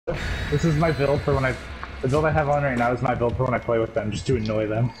This is my build for when the build I have on right now is my build for when I play with them, just to annoy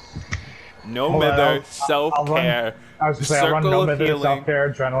them. No mither, self-care. I was gonna say, I'll run no mither,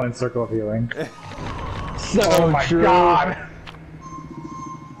 self-care, adrenaline, circle of healing. So oh my god!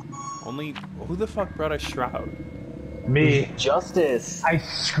 Only, who the fuck brought a shroud? Me. Justice. I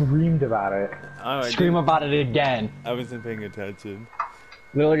screamed about it. Oh, Scream about it again. I wasn't paying attention.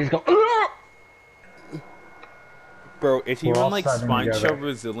 Literally just go. Bro, if you run like spine together. shove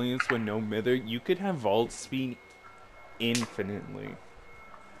resilience with no mither, you could have vault speed infinitely.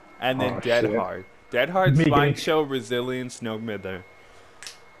 And then dead shit. hard. Dead hard, spine shove resilience, no mither.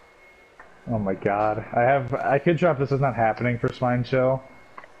 Oh my god. I could drop this is not happening for spine chill.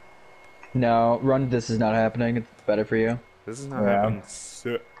 No, run. This is not happening. It's better for you. This is not happening.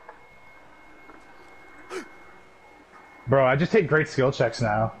 Bro, I just take great skill checks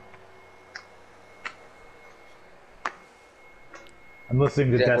now. I'm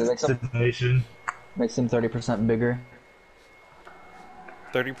listening to Destination. Makes them 30% bigger.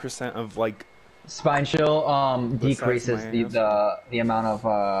 30% of like spine chill decreases the amount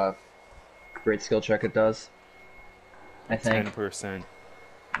of great skill check it does. I think 10%.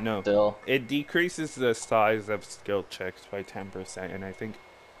 No, still it decreases the size of skill checks by 10%, and I think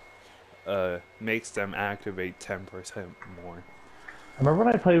makes them activate 10% more. I remember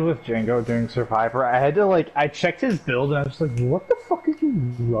when I played with Django doing Survivor, I had to I checked his build and I was like, what the fuck is he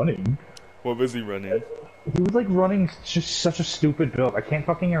running? What was he running? He was running just such a stupid build. I can't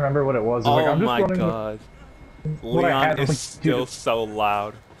fucking remember what it was. Oh I'm just my running god. Leon is still so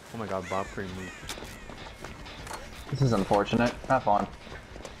loud. Oh my god, Bob Cream move. This is unfortunate. Have fun.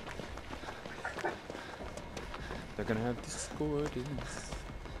 They're gonna have discordance.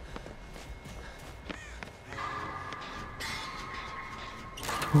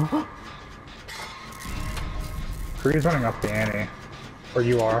 Free's running up the ante. Or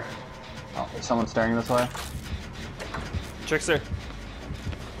you are. Oh, is someone staring this way? Trickster.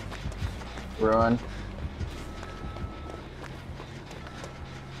 Ruin.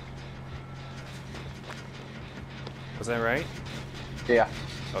 Was that right? Yeah.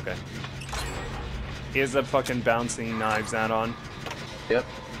 Okay. He has the fucking bouncing knives add-on. Yep.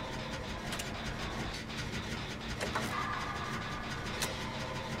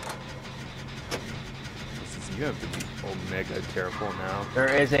 You have to be omega careful now.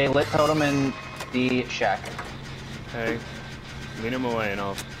 There is a lit totem in the shack. Hey, lean him away and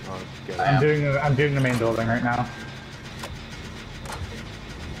I'll get it. I'm doing the main building right now.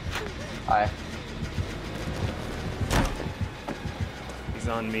 Hi. He's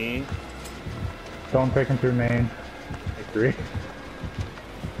on me. Don't take him through main. I agree.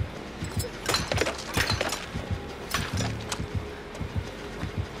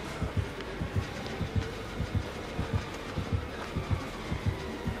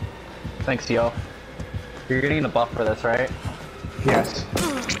 Thanks, yo. You're getting the buff for this, right? Yes.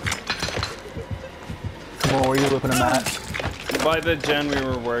 Well, where are you looking at? By the gen we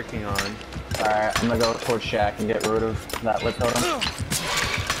were working on. Alright, I'm gonna go towards shack and get rid of that lit totem.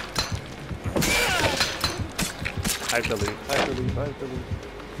 I have to leave. I have to leave. I have to leave.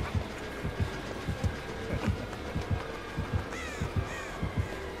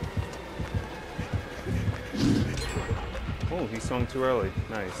 Oh, he swung too early.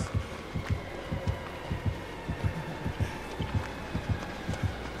 Nice.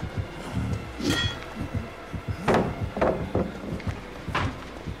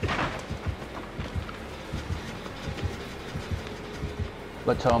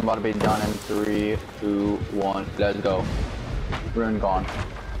 Lit totem about to be done in 3, 2, 1. Let's go. Ruin gone.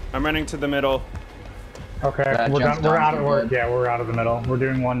 I'm running to the middle. Okay, we're done. We're out of work. Yeah, we're out of the middle. We're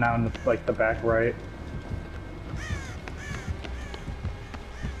doing one now in the back right.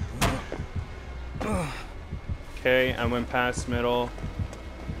 Okay, I went past middle.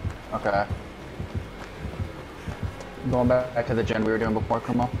 Okay. Going back to the gen we were doing before,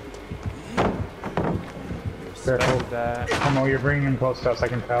 Kumo. Careful. That. Kumo, you're bringing him close to us, I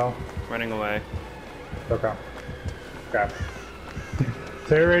can tell. Running away. Okay. Okay.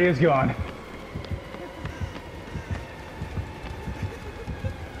 Sarah radio's gone.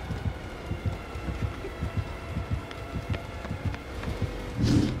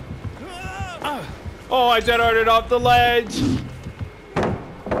 Oh, I dead-hearted off the ledge!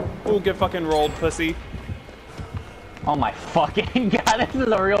 Oh, get fucking rolled, pussy. Oh my fucking god, this is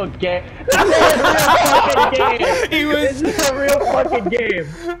a real game. This is a real fucking game.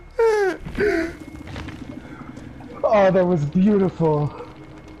 This is a real fucking game. Oh, that was beautiful.